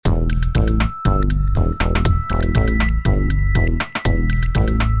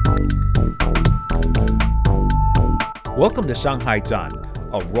Welcome to Shanghai Zhan,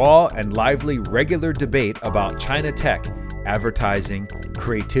 a raw and lively regular debate about China tech, advertising,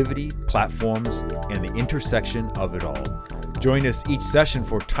 creativity, platforms, and the intersection of it all. Join us each session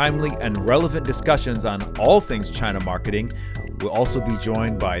for timely and relevant discussions on all things China marketing. We'll also be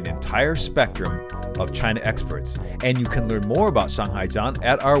joined by an entire spectrum of China experts. And you can learn more about Shanghai Zhan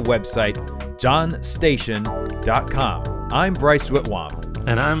at our website, zhanstation.com. I'm Bryce Whitwam.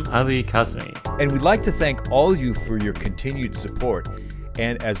 And I'm Ali Kazmi. And we'd like to thank all of you for your continued support.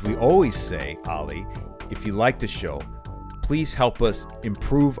 And as we always say, Ali, if you like the show, please help us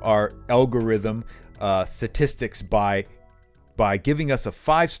improve our algorithm statistics by giving us a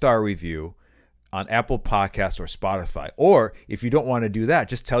 5-star review on Apple Podcasts or Spotify. Or if you don't want to do that,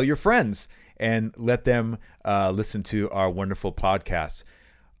 just tell your friends and let them listen to our wonderful podcasts.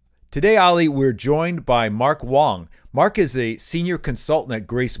 Today, Ali, we're joined by Mark Wang. Mark is a senior consultant at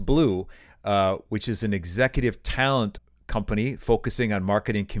Grace Blue, which is an executive talent company focusing on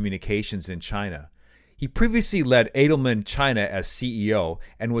marketing communications in China. He previously led Edelman China as CEO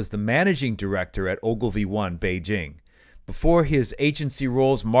and was the managing director at Ogilvy One, Beijing. Before his agency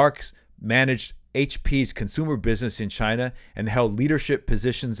roles, Mark managed HP's consumer business in China and held leadership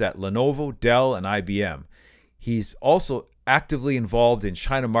positions at Lenovo, Dell, and IBM. He's also actively involved in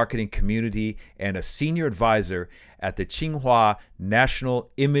China marketing community and a senior advisor at the Tsinghua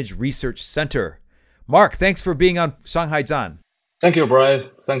National Image Research Center. Mark, thanks for being on Shanghai Zhan. Thank you, Bryce.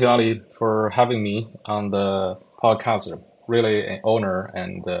 Thank you, Ali, for having me on the podcast. Really an honor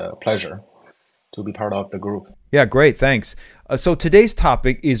and pleasure to be part of the group. Yeah, great. Thanks. So today's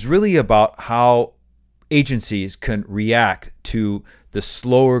topic is really about how agencies can react to the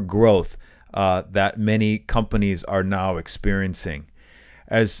slower growth that many companies are now experiencing.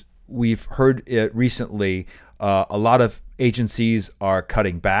 As we've heard recently, a lot of agencies are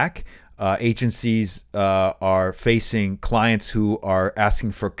cutting back. Agencies are facing clients who are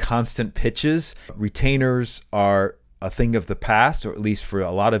asking for constant pitches. Retainers are a thing of the past, or at least for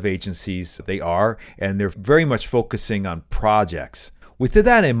a lot of agencies, they are, and they're very much focusing on projects. With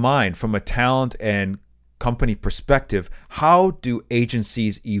that in mind, from a talent and company perspective, how do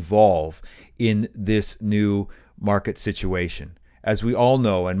agencies evolve in this new market situation? As we all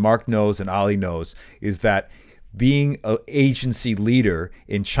know, and Mark knows and Ali knows, is that being an agency leader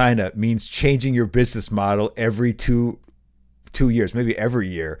in China means changing your business model every two years, maybe every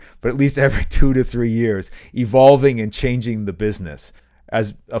year, but at least every 2 to 3 years, evolving and changing the business.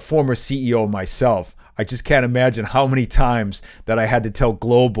 As a former CEO myself, I just can't imagine how many times that I had to tell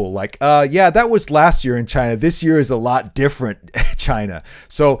Global, that was last year in China. This year is a lot different China.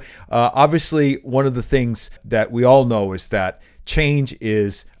 So obviously, one of the things that we all know is that change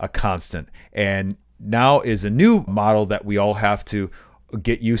is a constant. And now is a new model that we all have to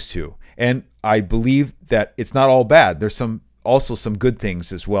get used to. And I believe that it's not all bad. There's also some good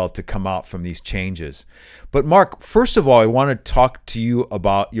things as well to come out from these changes. But Mark, first of all, I want to talk to you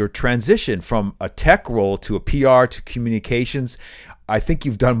about your transition from a tech role to a PR to communications. I think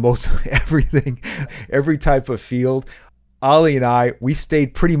you've done most of everything, every type of field. Ali and I, we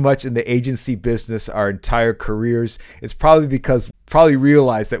stayed pretty much in the agency business our entire careers. It's probably because we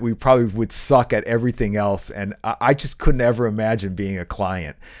realized that we probably would suck at everything else. And I just couldn't ever imagine being a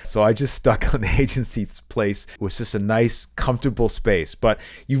client. So I just stuck on the agency place. It was just a nice, comfortable space. But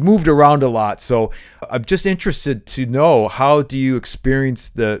you've moved around a lot. So I'm just interested to know, how do you experience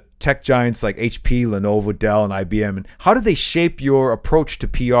the tech giants like HP, Lenovo, Dell, and IBM? And how do they shape your approach to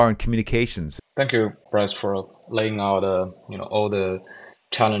PR and communications? Thank you, Bryce, for laying out all the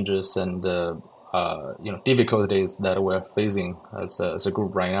challenges and difficulties that we're facing as a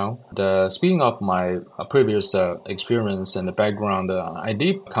group right now. Speaking of my previous experience and the background, I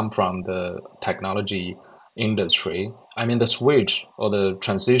did come from the technology industry. I mean, the switch or the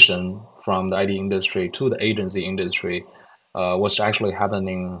transition from the IT industry to the agency industry was actually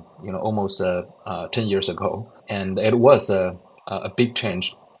happening, almost 10 years ago, and it was a big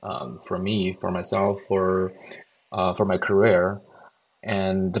change for me, for myself, for my career.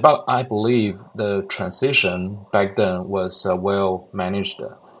 But I believe the transition back then was well managed,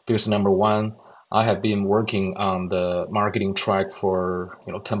 because number one, I have been working on the marketing track for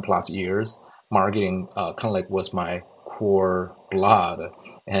 10 plus years. Marketing kind of like was my core blood,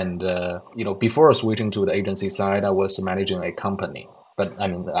 and before switching to the agency side, I was managing a company, but I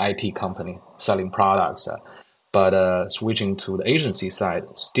mean the IT company selling products. But switching to the agency side,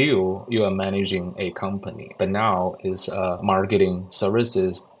 still you are managing a company, but now is a marketing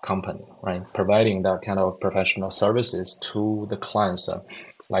services company, right? Providing that kind of professional services to the clients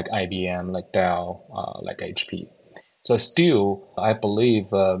like IBM, like Dell, like HP. So still, I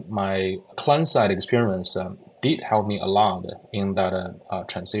believe my client-side experience did help me along in that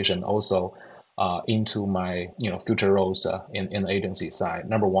transition also into my future roles in the agency side.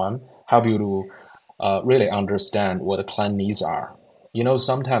 Number one, help you to really understand what the client needs are.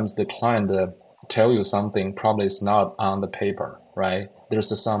 Sometimes the client tell you something probably is not on the paper, right?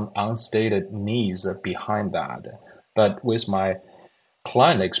 There's some unstated needs behind that. But with my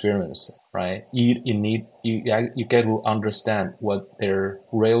client experience, right? You get to understand what their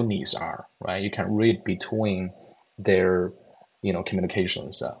real needs are, right? You can read between their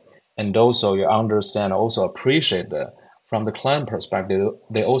communications, and also you understand, also appreciate that from the client perspective,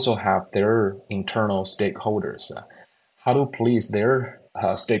 they also have their internal stakeholders. How to please their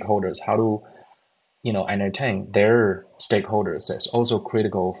stakeholders, how to entertain their stakeholders is also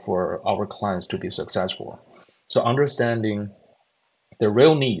critical for our clients to be successful. So understanding the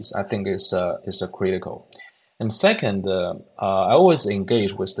real needs, I think, is a critical. And second, I always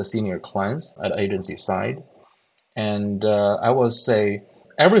engage with the senior clients at agency side, and I will say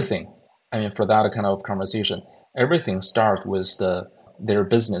everything. I mean, for that kind of conversation, everything starts with their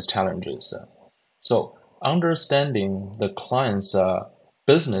business challenges. So understanding the client's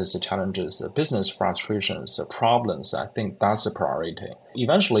business challenges, business frustrations, problems, I think that's a priority.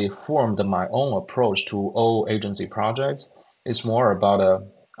 Eventually formed my own approach to all agency projects. It's more about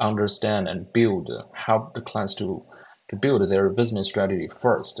understand and build, help the clients to build their business strategy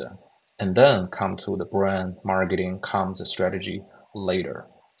first, and then come to the brand marketing comms strategy later.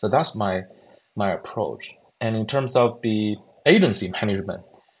 So that's my approach. And in terms of the agency management,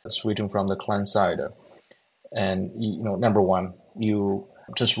 switching from the client side, and number one, you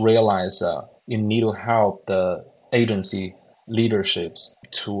just realize you need to help the agency leaderships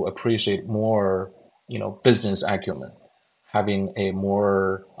to appreciate more business acumen, having a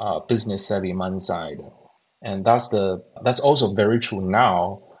more business savvy mindset. And that's also very true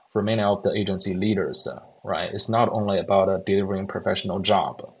now for many of the agency leaders, right? It's not only about delivering professional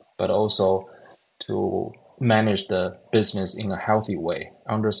job, but also to manage the business in a healthy way,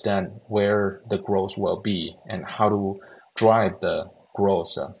 understand where the growth will be, and how to drive the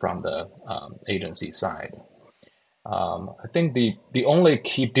growth from the agency side. I think the only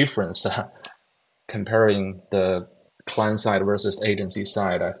key difference comparing the client side versus agency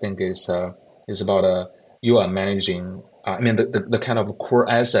side, I think is about you are managing. I mean, the kind of core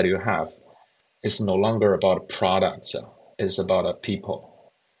asset you have is no longer about products; it's about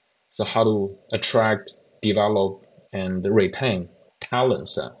people. So how to attract, develop, and retain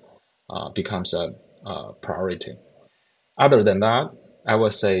talents becomes a priority. Other than that, I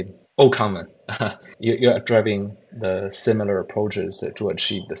would say all common. You are driving the similar approaches to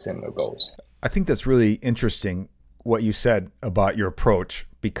achieve the similar goals. I think that's really interesting what you said about your approach,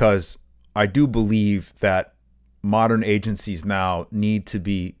 because I do believe that modern agencies now need to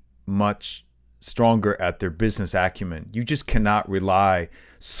be much stronger at their business acumen. You just cannot rely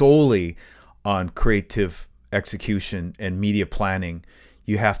solely on creative execution and media planning.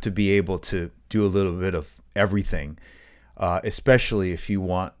 You have to be able to do a little bit of everything, especially if you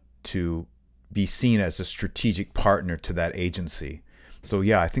want to be seen as a strategic partner to that agency. So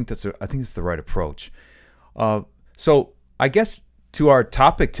yeah, I think that's the right approach. So I guess to our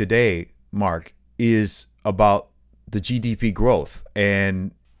topic today, Mark, is about the GDP growth,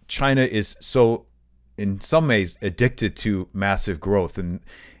 and China is so, in some ways, addicted to massive growth,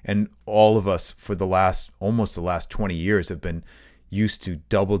 and all of us for almost the last 20 years have been used to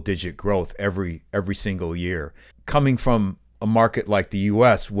double-digit growth every single year, coming from a market like the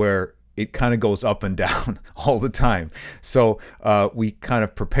U.S. where it kind of goes up and down all the time. So we kind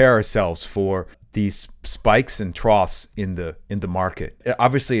of prepare ourselves for these spikes and troughs in the market.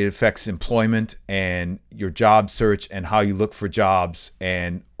 Obviously, it affects employment and your job search and how you look for jobs,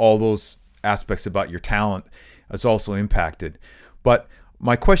 and all those aspects about your talent is also impacted. But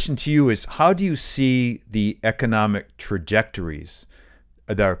my question to you is, how do you see the economic trajectories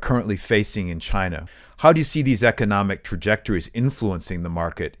that are currently facing in China? How do you see these economic trajectories influencing the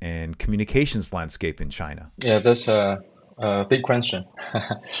market and communications landscape in China? Yeah, that's a big question.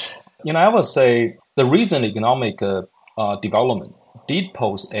 I would say the recent economic development did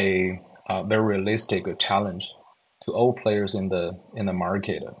pose a very realistic challenge to all players in the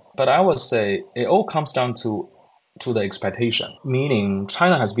market. But I would say it all comes down to the expectation, meaning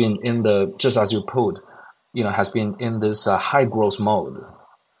China has been just as you put, has been in this high growth mode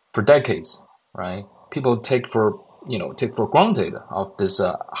for decades, right? People take for granted of this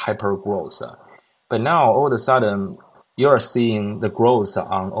hyper growth, but now all of a sudden you are seeing the growth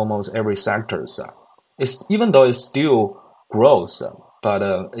on almost every sector. It's even though it's still growth, but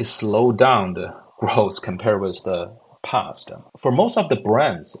it slowed down the growth compared with the past. For most of the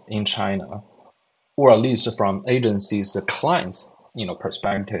brands in China, or at least from agencies' clients,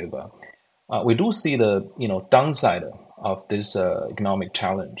 perspective, we do see the downside of this economic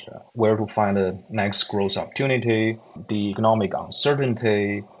challenge, where to find the next growth opportunity, the economic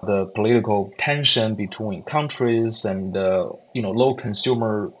uncertainty, the political tension between countries, and low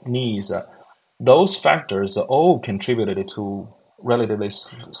consumer needs. Those factors all contributed to relatively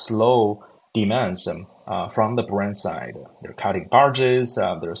slow demands from the brand side. They're cutting budgets,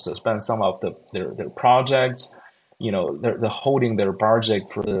 they're suspend some of their projects, they're holding their budget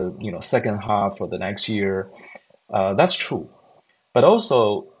for the second half of the next year. That's true. But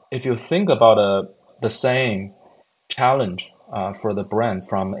also, if you think about the same challenge for the brand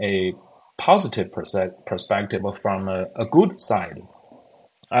from a positive perspective or from a good side,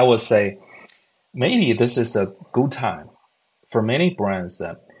 I would say maybe this is a good time for many brands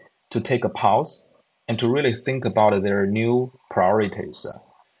to take a pause and to really think about their new priorities.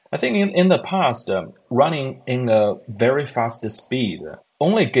 I think in the past, running in a very fast speed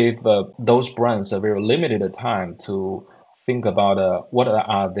only gave those brands a very limited time to think about what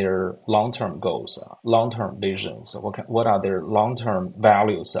are their long-term goals, long-term visions, what are their long-term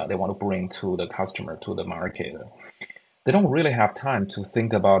values they want to bring to the customer, to the market. They don't really have time to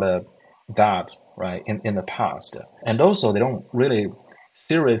think about that, right, in the past. And also, they don't really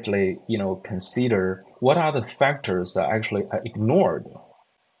seriously, consider what are the factors that actually are ignored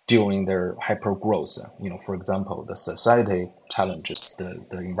during their hyper growth. For example, the society challenges, the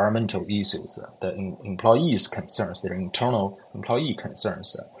environmental issues, the employees' concerns, their internal employee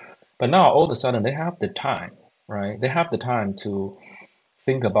concerns. But now all of a sudden they have the time, right? They have the time to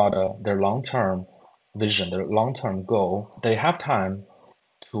think about their long-term vision, their long-term goal. They have time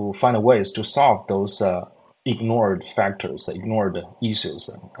to find ways to solve those ignored factors, ignored issues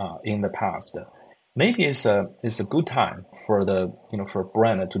in the past. Maybe it's a good time for the for a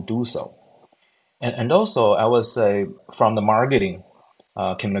brand to do so. And also I would say from the marketing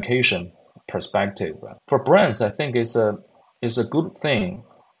communication perspective, for brands I think it's a good thing.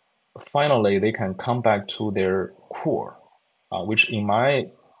 Finally, they can come back to their core, which in my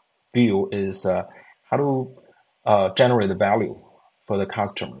view is how to generate the value for the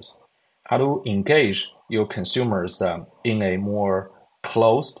customers, how to engage your consumers in a more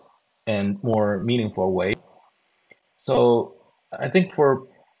closed and more meaningful way. So I think for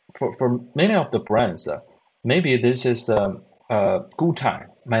many of the brands, maybe this is a good time,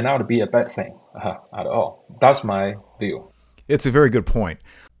 might not be a bad thing at all. That's my view. It's a very good point.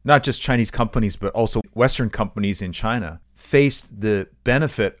 Not just Chinese companies, but also Western companies in China faced the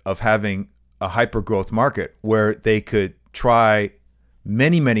benefit of having a hyper growth market where they could try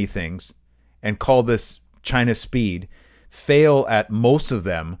many, many things and call this China speed, fail at most of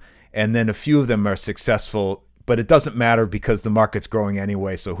them, and then a few of them are successful, but it doesn't matter because the market's growing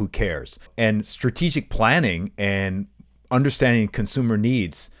anyway, so who cares? And strategic planning and understanding consumer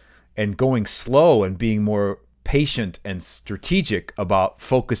needs and going slow and being more patient and strategic about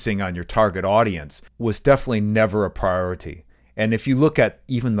focusing on your target audience was definitely never a priority. And if you look at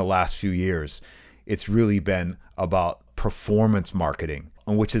even the last few years, it's really been about performance marketing,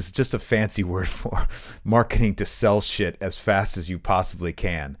 which is just a fancy word for marketing to sell shit as fast as you possibly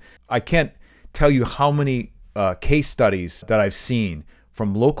can. I can't tell you how many case studies that I've seen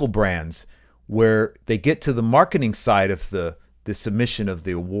from local brands where they get to the marketing side of the submission of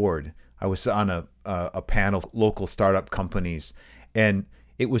the award. I was on a panel of local startup companies, and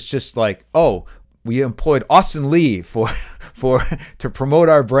it was just like, oh, we employed Austin Lee to promote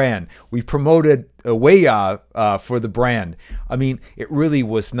our brand. We promoted Wei for the brand. I mean, it really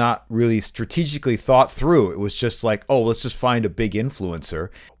was not really strategically thought through. It was just like, oh, let's just find a big influencer.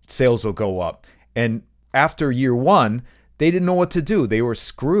 Sales will go up. And after year one, they didn't know what to do. They were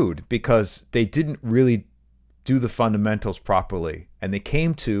screwed because they didn't really do the fundamentals properly. And they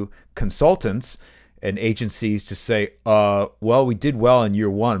came to consultants and agencies to say, well, we did well in year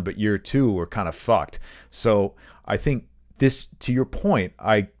one, but year two, we're kind of fucked. So I think this, to your point,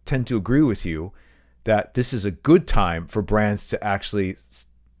 I tend to agree with you that this is a good time for brands to actually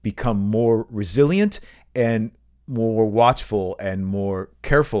become more resilient and more watchful and more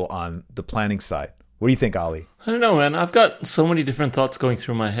careful on the planning side. What do you think, Ali? I don't know, man. I've got so many different thoughts going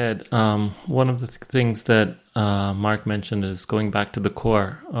through my head. One of the things that Mark mentioned is going back to the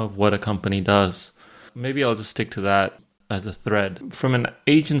core of what a company does. Maybe I'll just stick to that as a thread. From an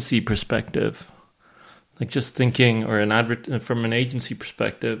agency perspective, like just thinking, or from an agency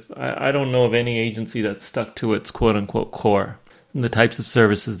perspective, I don't know of any agency that's stuck to its quote-unquote core. And the types of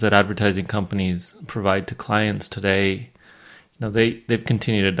services that advertising companies provide to clients today, they've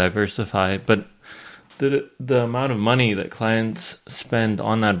continued to diversify, but the amount of money that clients spend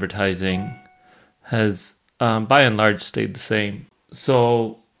on advertising has by and large stayed the same.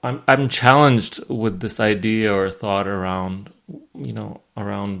 So I'm challenged with this idea or thought around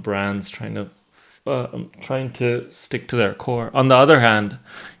around brands trying to stick to their core. On the other hand,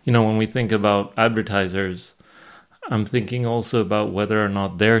 when we think about advertisers, I'm thinking also about whether or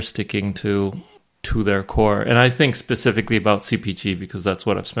not they're sticking to their core. And I think specifically about CPG because that's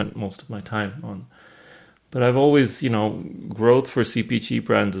what I've spent most of my time on. But I've always, growth for CPG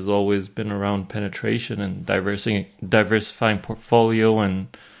brands has always been around penetration and diversifying portfolio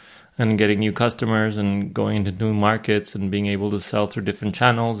and getting new customers and going into new markets and being able to sell through different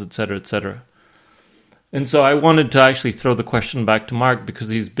channels, et cetera, et cetera. And so I wanted to actually throw the question back to Mark because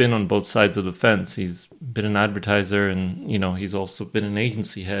he's been on both sides of the fence. He's been an advertiser and, he's also been an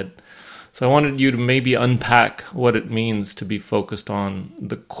agency head. So I wanted you to maybe unpack what it means to be focused on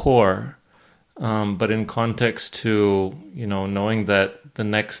the core, but in context to, knowing that the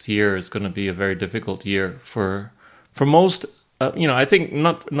next year is going to be a very difficult year for most, I think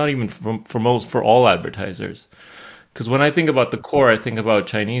not even for most, for all advertisers. Because when I think about the core, I think about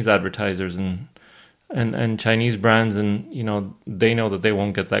Chinese advertisers and Chinese brands, and they know that they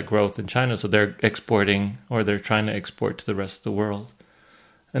won't get that growth in China, so they're exporting or they're trying to export to the rest of the world.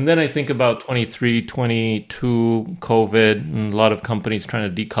 And then I think about 23, 22, COVID, and a lot of companies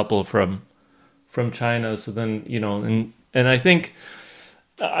trying to decouple from China. So then, and I think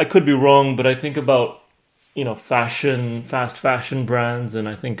I could be wrong, but I think about fast fashion brands, and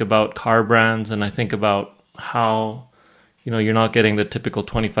I think about car brands, and I think about how you're not getting the typical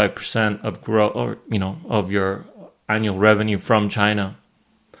 25% of growth or, of your annual revenue from China.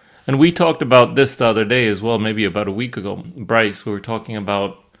 And we talked about this the other day as well, maybe about a week ago. Bryce, we were talking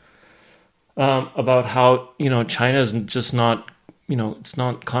about how, China is just not, it's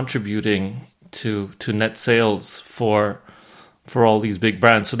not contributing to net sales for all these big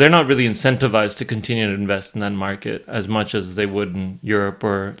brands. So they're not really incentivized to continue to invest in that market as much as they would in Europe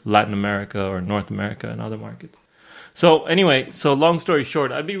or Latin America or North America and other markets. So anyway, so long story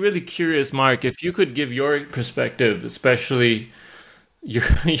short, I'd be really curious, Mark, if you could give your perspective, especially you're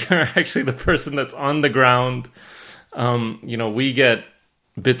actually the person that's on the ground. We get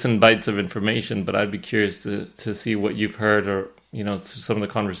bits and bytes of information, but I'd be curious to see what you've heard or, some of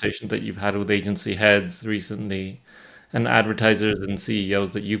the conversations that you've had with agency heads recently and advertisers and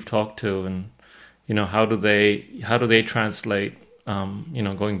CEOs that you've talked to, and, how do they translate,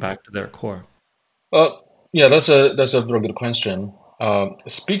 going back to their core? Yeah, that's a very good question.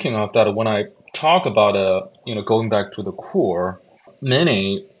 Speaking of that, when I talk about going back to the core,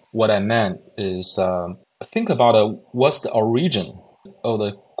 mainly what I meant is think about what's the origin of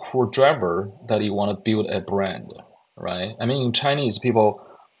the core driver that you want to build a brand, right? I mean, in Chinese, people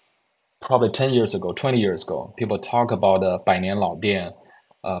probably 10 years ago, 20 years ago, people talk about 百年老店,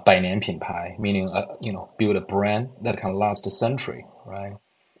 百年品牌, meaning build a brand that can last a century, right?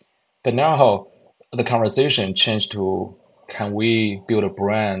 But now the conversation changed to, can we build a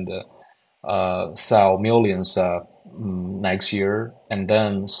brand, sell millions next year, and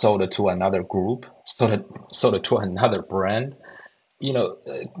then sold it to another group, sold it to another brand,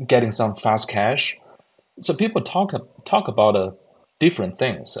 getting some fast cash. So people talk about different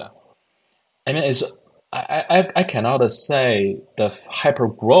things. I mean, I cannot say the hyper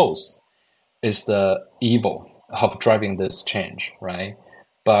growth is the evil of driving this change, right?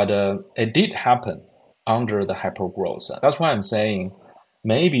 But it did happen under the hyper growth. That's why I'm saying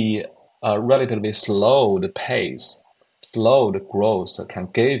maybe a relatively slowed pace, slowed growth can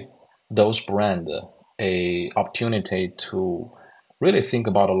give those brands a opportunity to really think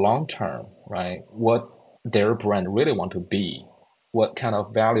about a long term, right? What their brand really want to be, what kind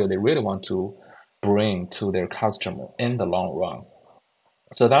of value they really want to bring to their customer in the long run.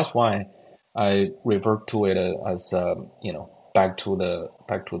 So that's why I revert to it as back to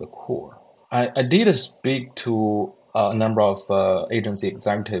the core. I did speak to a number of agency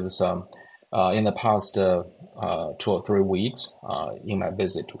executives in the past 2 or 3 weeks in my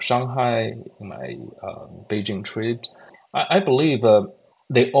visit to Shanghai, in my Beijing trip. I believe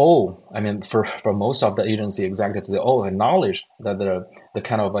they all, I mean, for most of the agency executives, they all acknowledge that the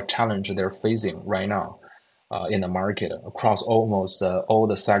kind of a challenge they're facing right now in the market across almost all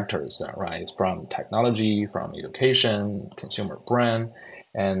the sectors, right? From technology, from education, consumer brand,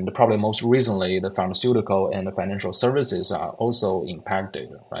 and probably most recently, the pharmaceutical and the financial services are also impacted,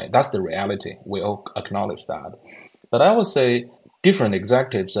 right? That's the reality. We all acknowledge that. But I would say different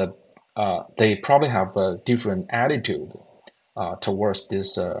executives, they probably have a different attitude towards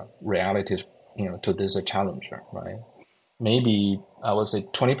this reality, to this challenge, right? Maybe I would say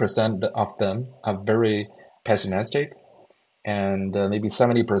 20% of them are very pessimistic, and maybe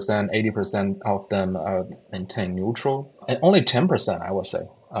 70%, 80% of them maintain neutral, and only 10%, I would say,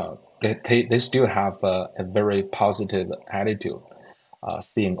 they still have a very positive attitude,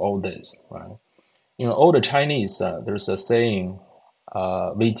 seeing all this, right? All the Chinese, there's a saying,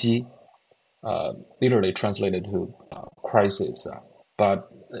 危机, literally translated to crisis,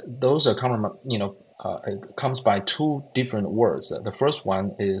 but those are common, it comes by two different words. The first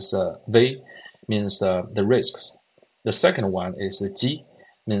one is 危, means the risks. The second one is 机,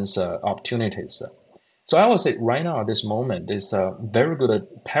 means opportunities. So I would say right now, at this moment, is a very good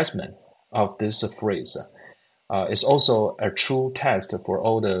attachment of this phrase. It's also a true test for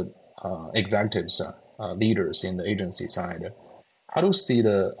all the executives, leaders in the agency side. How to see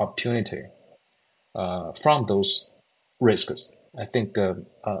the opportunity from those risks? I think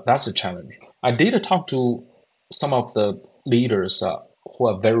that's a challenge. I did talk to some of the leaders who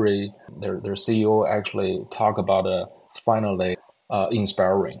are their CEO actually talk about finally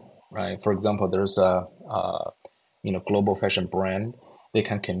inspiring, right? For example, there's a global fashion brand. They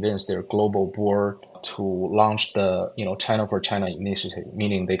can convince their global board to launch the China for China initiative,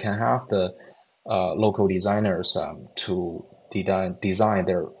 meaning they can have the local designers to design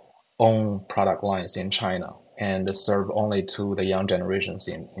their own product lines in China and serve only to the young generations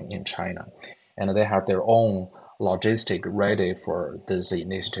in China. And they have their own logistic ready for this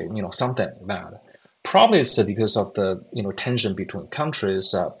initiative, something like that. Probably it's because of the tension between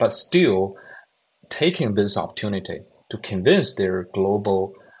countries, but still taking this opportunity to convince their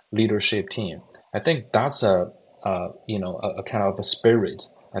global leadership team. I think that's a kind of a spirit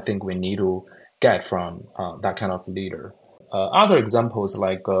I think we need to get from that kind of leader. Other examples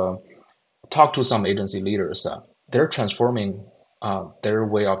like talk to some agency leaders. They're transforming their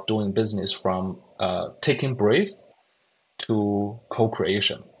way of doing business from taking brief to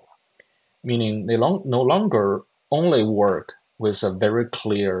co-creation, meaning they no longer only work with a very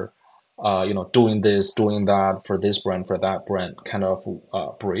clear, doing this, doing that for this brand, for that brand kind of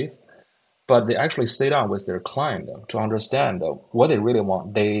brief, but they actually sit down with their client to understand what they really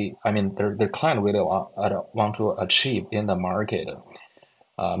want. Their client really want to achieve in the market.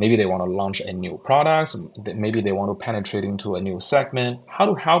 Maybe they want to launch a new product. Maybe they want to penetrate into a new segment. How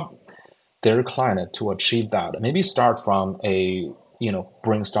to help their client to achieve that? Maybe start from a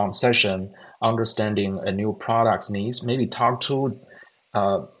brainstorm session, understanding a new product's needs. Maybe talk to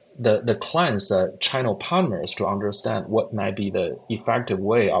the client's channel partners to understand what might be the effective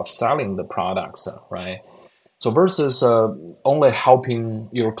way of selling the products, right? So versus only helping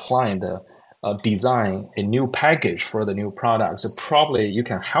your client design a new package for the new products, probably you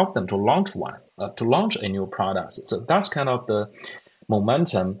can help them to launch a new product. So that's kind of the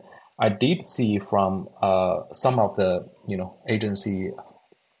momentum I did see from some of the agency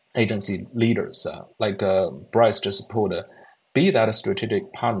leaders, like Bryce just put. Be that a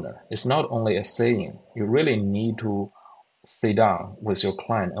strategic partner. It's not only a saying. You really need to sit down with your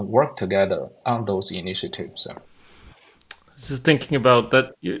client and work together on those initiatives. Just thinking about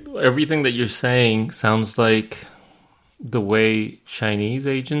that, everything that you're saying sounds like the way Chinese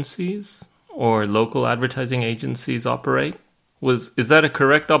agencies or local advertising agencies operate. Is that a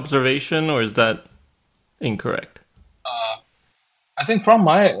correct observation or is that incorrect? I think from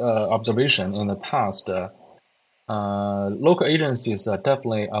my observation in the past, local agencies are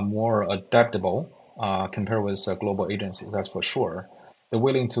definitely more adaptable compared with global agencies. That's for sure. They're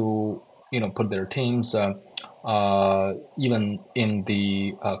willing to put their teams even in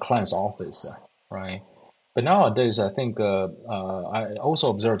the client's office, right? But nowadays, I think I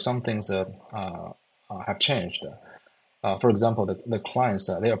also observed some things have changed. For example, the clients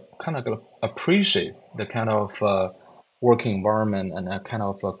they are kind of appreciate the kind of working environment and a kind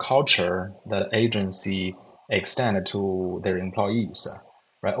of culture that agency extend to their employees,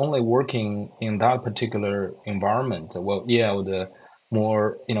 right? Only working in that particular environment will yield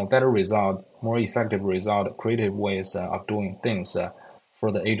more, better result, more effective result, creative ways of doing things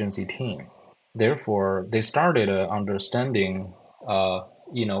for the agency team. Therefore, they started understanding,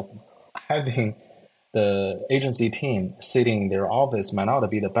 having the agency team sitting in their office might not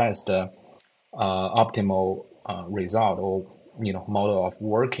be the best optimal result or model of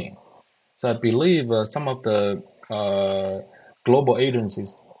working. So I believe some of the global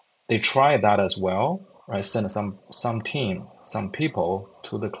agencies they try that as well, right? Send some team, some people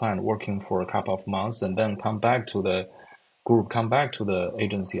to the client working for a couple of months, and then come back to the group, come back to the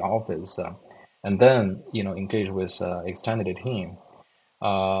agency office, and then engage with extended team.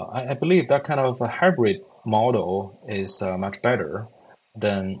 I believe that kind of a hybrid model is much better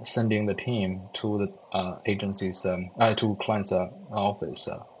than sending the team to the agencies to clients' office.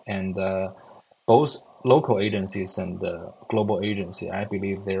 And both local agencies and the global agency, I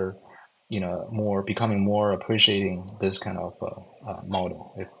believe they're more becoming more appreciating this kind of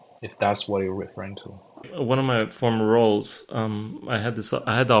model. If that's what you're referring to. One of my former roles, I had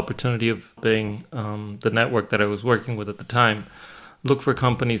the opportunity of being the network that I was working with at the time look for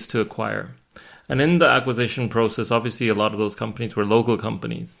companies to acquire. And in the acquisition process, obviously a lot of those companies were local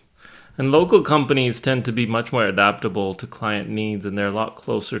companies. And local companies tend to be much more adaptable to client needs, and they're a lot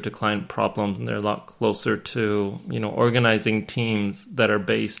closer to client problems, and they're a lot closer to, organizing teams that are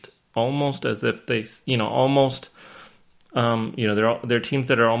based almost as if they, almost, they're teams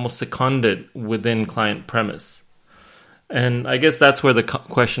that are almost seconded within client premise. And I guess that's where the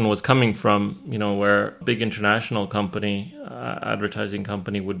question was coming from, where a big international company, advertising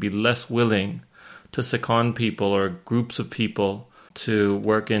company, would be less willing to second people or groups of people to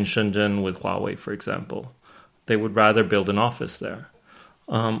work in Shenzhen with Huawei, for example. They would rather build an office there,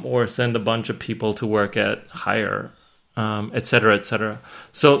 or send a bunch of people to work at Haier, et cetera, et cetera.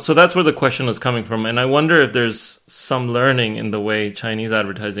 So that's where the question was coming from. And I wonder if there's some learning in the way Chinese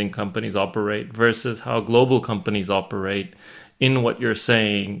advertising companies operate versus how global companies operate in what you're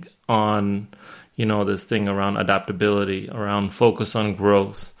saying on, this thing around adaptability, around focus on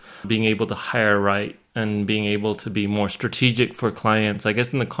growth, being able to hire right, and being able to be more strategic for clients. I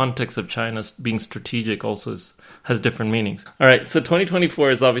guess in the context of China, being strategic also has different meanings. All right, so 2024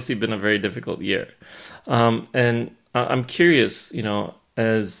 has obviously been a very difficult year. And I'm curious,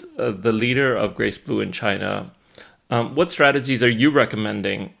 as the leader of Grace Blue in China, what strategies are you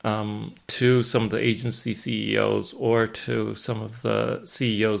recommending to some of the agency CEOs or to some of the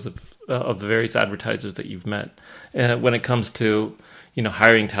CEOs of the various advertisers that you've met when it comes to,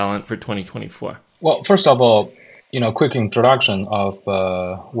 hiring talent for 2024? Well, first of all, quick introduction of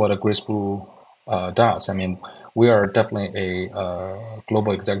what a Grace Blue does. I mean, we are definitely a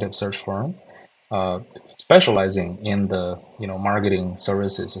global executive search firm specializing in the marketing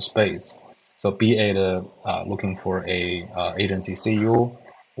services space. So, be it looking for a agency CEO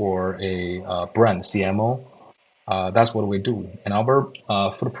or a brand CMO, that's what we do. And our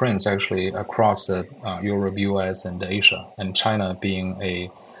footprints actually across Europe, US, and Asia, and China being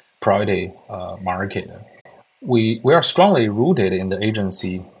a priority market. We are strongly rooted in the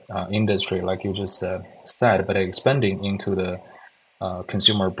agency industry, like you just said, but expanding into the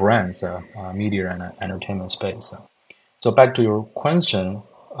consumer brands, media, and entertainment space. So back to your question,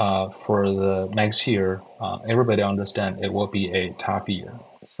 for the next year, everybody understand it will be a tough year.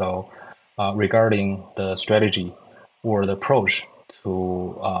 So regarding the strategy or the approach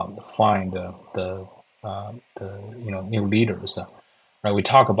to find the new leaders, right? We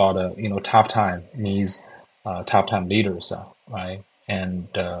talk about tough time needs tough time leaders, right? And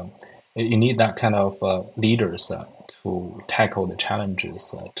you need that kind of leaders to tackle the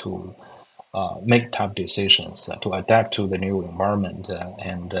challenges, to make tough decisions, to adapt to the new environment,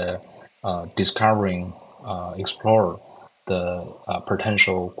 and discovering, explore the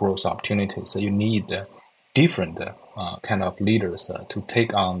potential growth opportunities. So you need different kind of leaders to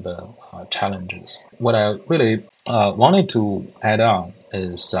take on the challenges. What I really wanted to add on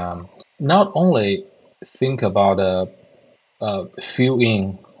is not only think about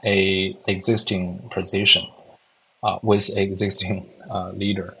filling a existing position with existing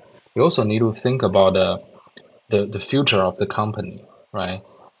leader. You also need to think about the future of the company, right?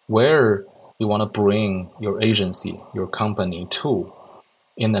 Where you want to bring your agency, your company to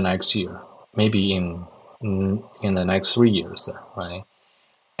in the next year, maybe in the next 3 years, right?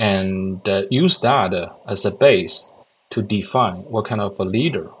 And use that as a base to define what kind of a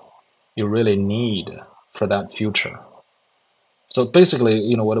leader you really need for that future. So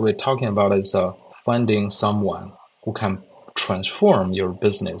basically, what we're talking about is finding someone who can transform your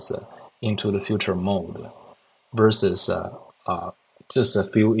business into the future mode versus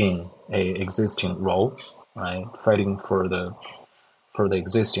just fill in a existing role, right? Fighting for the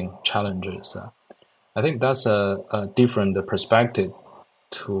existing challenges. I think that's a different perspective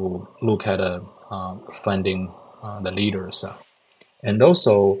to look at finding the leaders, and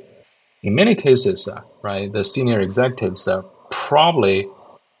also in many cases, right, the senior executives probably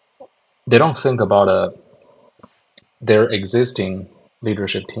they don't think about their existing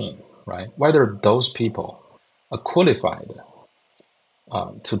leadership team, right? Whether those people are qualified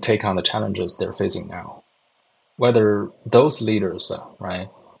to take on the challenges they're facing now, whether those leaders, right,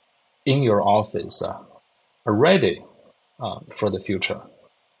 in your office are ready for the future.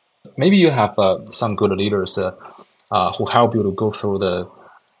 Maybe you have some good leaders who help you to go through the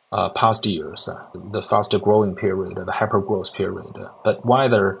past years, the faster growing period, the hyper growth period. But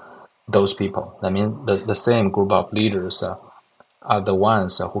whether those people, I mean, the same group of leaders are the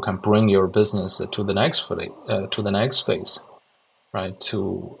ones who can bring your business to the next phase, right?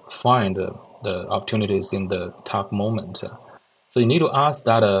 To find the opportunities in the tough moment. So you need to ask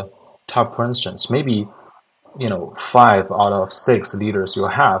that tough questions. Maybe 5 out of 6 leaders you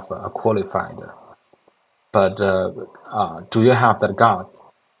have are qualified, but do you have that gut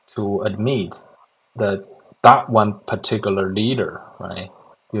to admit that one particular leader, right?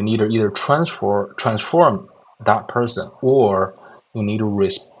 You need to either transform that person, or you need to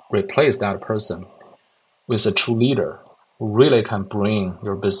replace that person with a true leader who really can bring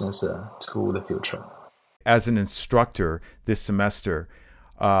your business to the future. As an instructor this semester,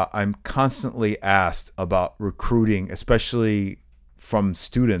 I'm constantly asked about recruiting, especially from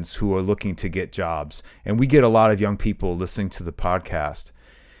students who are looking to get jobs. And we get a lot of young people listening to the podcast.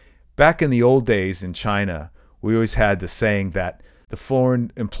 Back in the old days in China, we always had the saying that the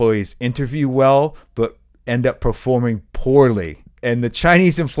foreign employees interview well, but end up performing poorly. And the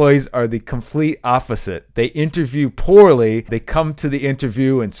Chinese employees are the complete opposite. They interview poorly. They come to the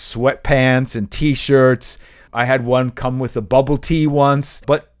interview in sweatpants and t-shirts. I had one come with a bubble tea once,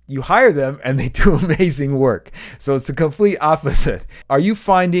 but you hire them and they do amazing work. So it's the complete opposite. Are you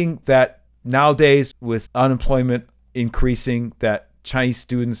finding that nowadays with unemployment increasing, that Chinese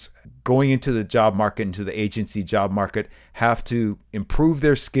students going into the job market, into the agency job market, have to improve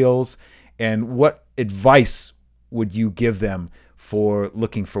their skills? And what advice would you give them for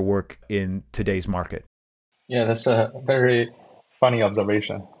looking for work in today's market? Yeah, that's a very funny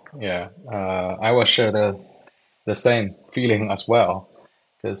observation. Yeah, I will share the same feeling as well,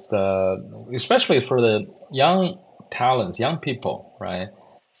 because especially for the young talents, young people, right?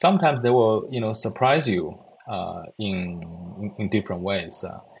 Sometimes they will, surprise you in different ways.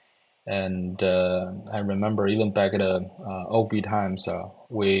 And I remember even back at the OV times,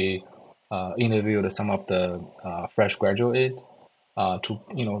 we interviewed some of the fresh graduate to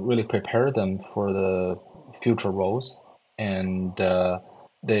really prepare them for the future roles, and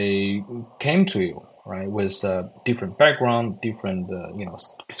they came to you, right, with different background, different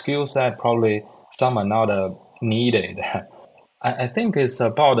skill set. Probably some are not needed. I think it's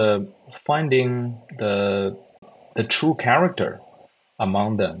about finding the true character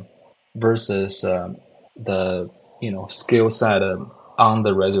among them versus the skill set on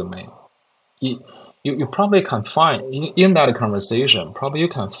the resume. You probably can find in that conversation, probably you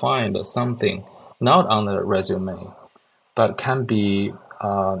can find something not on the resume, but can be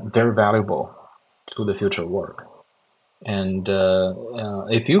very valuable to the future work. And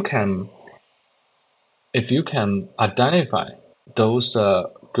if you can identify those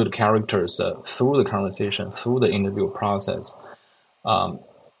good characters through the conversation, through the interview process,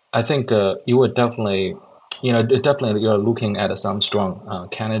 I think you would definitely, definitely you're looking at some strong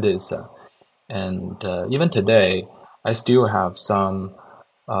candidates. And even today, I still have some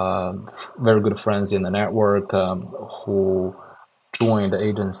very good friends in the network who joined the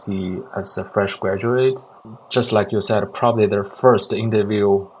agency as a fresh graduate. Just like you said, probably their first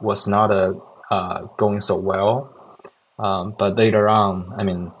interview was not going so well. But later on, I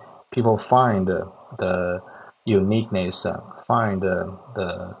mean, people find the uniqueness, find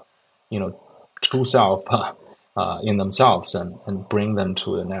the true self in themselves, and bring them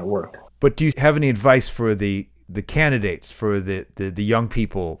to the network. But do you have any advice for the candidates, for the young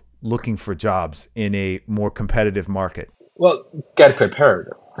people looking for jobs in a more competitive market? Well, get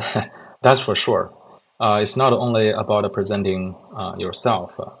prepared. That's for sure. It's not only about presenting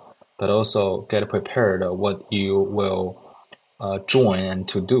yourself, but also get prepared what you will join and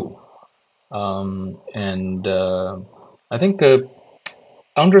to do. And I think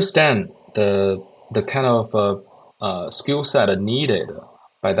understand the kind of skill set needed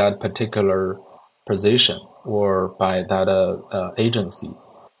by that particular position or by that agency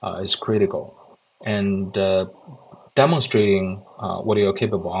is critical. And demonstrating what you're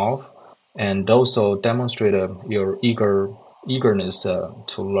capable of, and also demonstrate your eagerness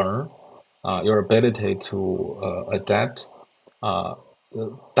to learn, your ability to adapt.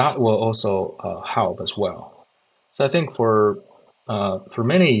 That will also help as well. So I think for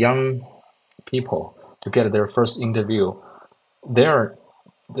many young people to get their first interview, they're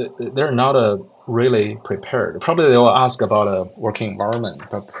not really prepared. Probably they will ask about a working environment,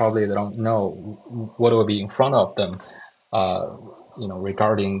 but probably they don't know what will be in front of them,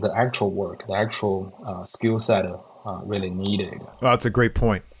 regarding the actual work, the actual skill set really needed. Well, that's a great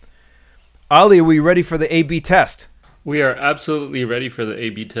point. Ali, are we ready for the A/B test? We are absolutely ready for the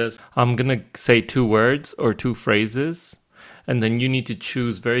A/B test. I'm going to say 2 words or 2 phrases, and then you need to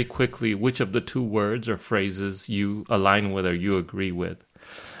choose very quickly which of the 2 words or phrases you align with or you agree with.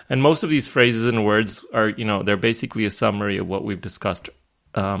 And most of these phrases and words are, they're basically a summary of what we've discussed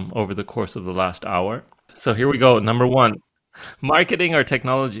over the course of the last hour. So here we go. Number 1, marketing or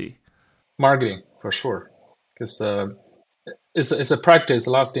technology? Marketing, for sure. Because it's a practice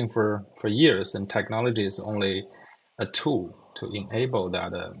lasting for years, and technology is only a tool to enable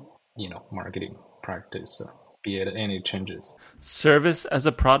that, marketing practice, be it any changes. Service as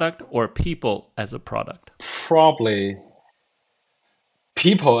a product or people as a product? Probably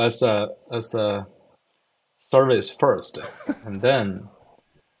people as a service first, and then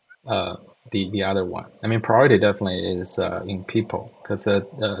the other one. I mean, priority definitely is in people, because at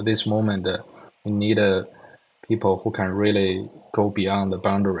this moment we need people who can really go beyond the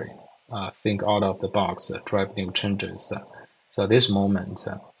boundary, think out of the box, drive new changes. So at this moment,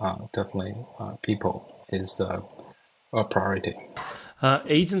 definitely people is a priority.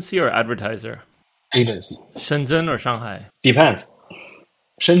 Agency or advertiser? Agency. Shenzhen or Shanghai? Depends.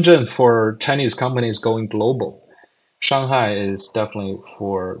 Shenzhen for Chinese companies going global. Shanghai is definitely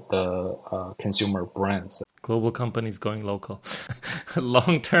for the consumer brands. Global companies going local.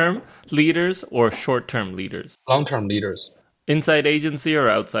 Long-term leaders or short-term leaders? Long-term leaders. Inside agency or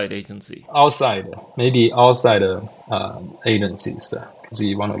outside agency? Outside, maybe outside agencies, because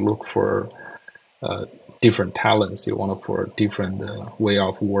you want to look for different talents. You want to for different way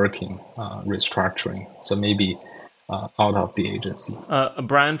of working, restructuring. So maybe out of the agency. A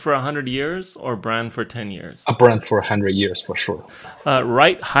brand for 100 years or brand for 10 years? A brand for 100 years, for sure.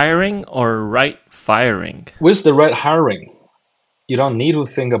 Right hiring or right firing? With the right hiring, you don't need to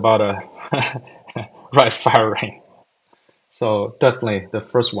think about a right firing. So definitely the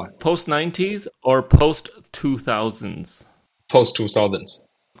first one. Post-90s or post-2000s? Post-2000s.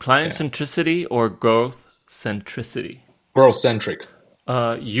 Client centricity or growth centricity? Growth centric.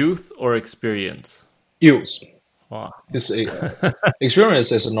 Youth or experience? Youth. Wow. This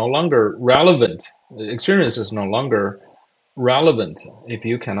experience is no longer relevant. Experience is no longer relevant if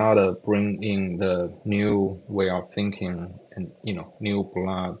you cannot bring in the new way of thinking and new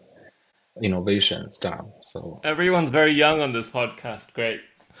blood, innovation stuff. So everyone's very young on this podcast. Great.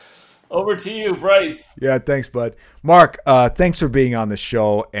 Over to you, Bryce. Yeah, thanks, bud. Mark, thanks for being on the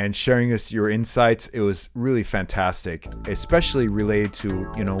show and sharing us your insights. It was really fantastic, especially related to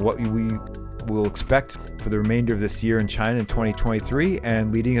what we will expect for the remainder of this year in China in 2023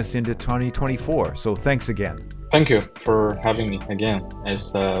 and leading us into 2024. So thanks again. Thank you for having me again.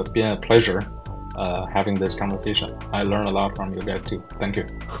 It's been a pleasure having this conversation. I learned a lot from you guys too. Thank you.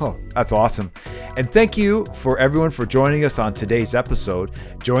 Oh, that's awesome. And thank you for everyone for joining us on today's episode.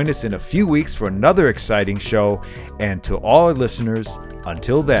 Join us in a few weeks for another exciting show. And to all our listeners,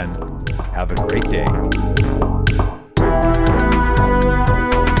 until then, have a great day.